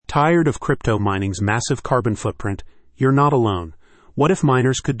Tired of crypto mining's massive carbon footprint? You're not alone. What if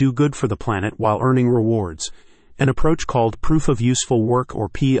miners could do good for the planet while earning rewards? An approach called Proof of Useful Work, or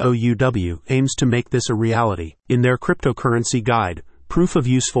PoUW, aims to make this a reality. In their cryptocurrency guide, Proof of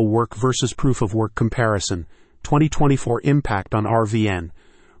Useful Work versus Proof of Work Comparison, 2024 Impact on RVN,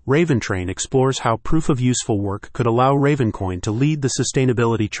 Raventrain explores how Proof of Useful Work could allow Ravencoin to lead the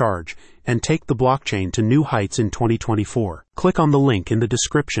sustainability charge and take the blockchain to new heights in 2024. Click on the link in the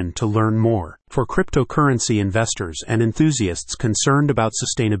description to learn more. For cryptocurrency investors and enthusiasts concerned about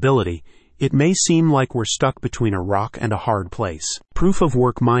sustainability, it may seem like we're stuck between a rock and a hard place. Proof of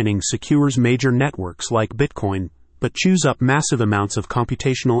Work mining secures major networks like Bitcoin, but chews up massive amounts of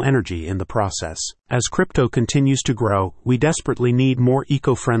computational energy in the process. As crypto continues to grow, we desperately need more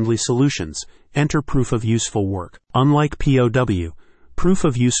eco-friendly solutions. Enter Proof of Useful Work. Unlike PoW, Proof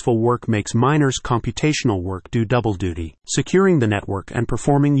of Useful Work makes miners' computational work do double duty, securing the network and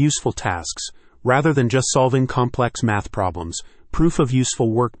performing useful tasks, rather than just solving complex math problems. Proof of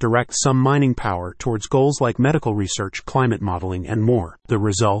Useful Work directs some mining power towards goals like medical research, climate modeling, and more. The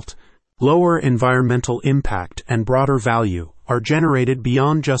result? Lower environmental impact and broader value are generated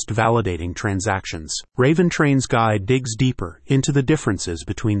beyond just validating transactions. Raventrain's guide digs deeper into the differences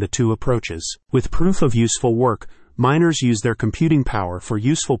between the two approaches. With Proof of Useful Work, miners use their computing power for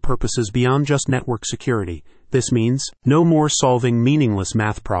useful purposes beyond just network security. This means no more solving meaningless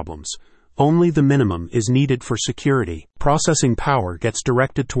math problems. Only the minimum is needed for security. Processing power gets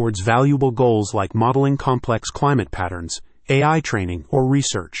directed towards valuable goals like modeling complex climate patterns, AI training, or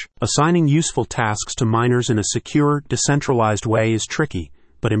research. Assigning useful tasks to miners in a secure, decentralized way is tricky,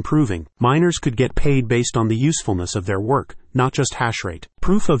 but improving. Miners could get paid based on the usefulness of their work, not just hash rate.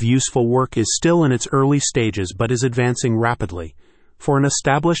 Proof of Useful Work is still in its early stages but is advancing rapidly. For an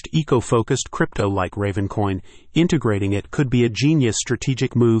established eco-focused crypto like Ravencoin, integrating it could be a genius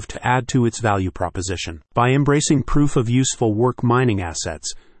strategic move to add to its value proposition. By embracing Proof of Useful Work mining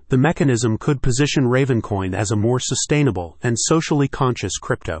assets, the mechanism could position Ravencoin as a more sustainable and socially conscious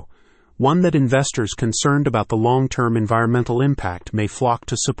crypto, one that investors concerned about the long-term environmental impact may flock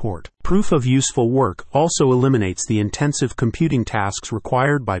to support. Proof of Useful Work also eliminates the intensive computing tasks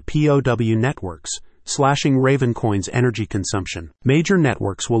required by PoW networks, slashing Ravencoin's energy consumption. Major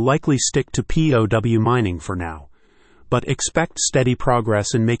networks will likely stick to PoW mining for now, but expect steady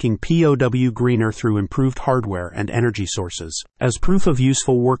progress in making PoW greener through improved hardware and energy sources. As Proof of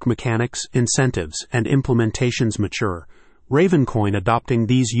Useful Work mechanics, incentives, and implementations mature, Ravencoin adopting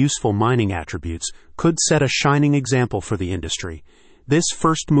these useful mining attributes could set a shining example for the industry. This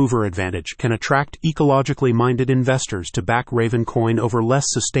first-mover advantage can attract ecologically minded investors to back Ravencoin over less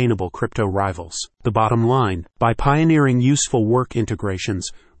sustainable crypto rivals. The bottom line, by pioneering useful work integrations,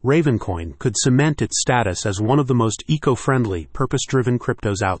 Ravencoin could cement its status as one of the most eco-friendly, purpose-driven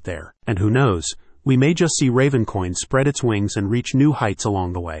cryptos out there. And who knows, we may just see Ravencoin spread its wings and reach new heights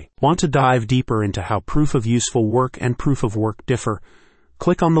along the way. Want to dive deeper into how Proof of Useful Work and Proof of Work differ?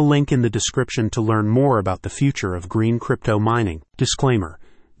 Click on the link in the description to learn more about the future of green crypto mining. Disclaimer: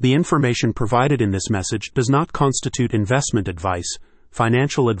 the information provided in this message does not constitute investment advice,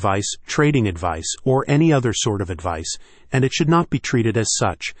 financial advice, trading advice, or any other sort of advice, and it should not be treated as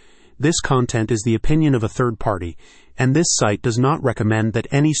such. This content is the opinion of a third party, and this site does not recommend that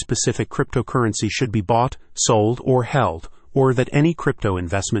any specific cryptocurrency should be bought, sold, or held, or that any crypto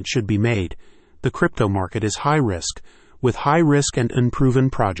investment should be made. The crypto market is high risk, with high risk and unproven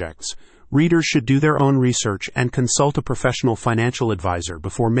projects. Readers should do their own research and consult a professional financial advisor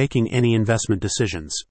before making any investment decisions.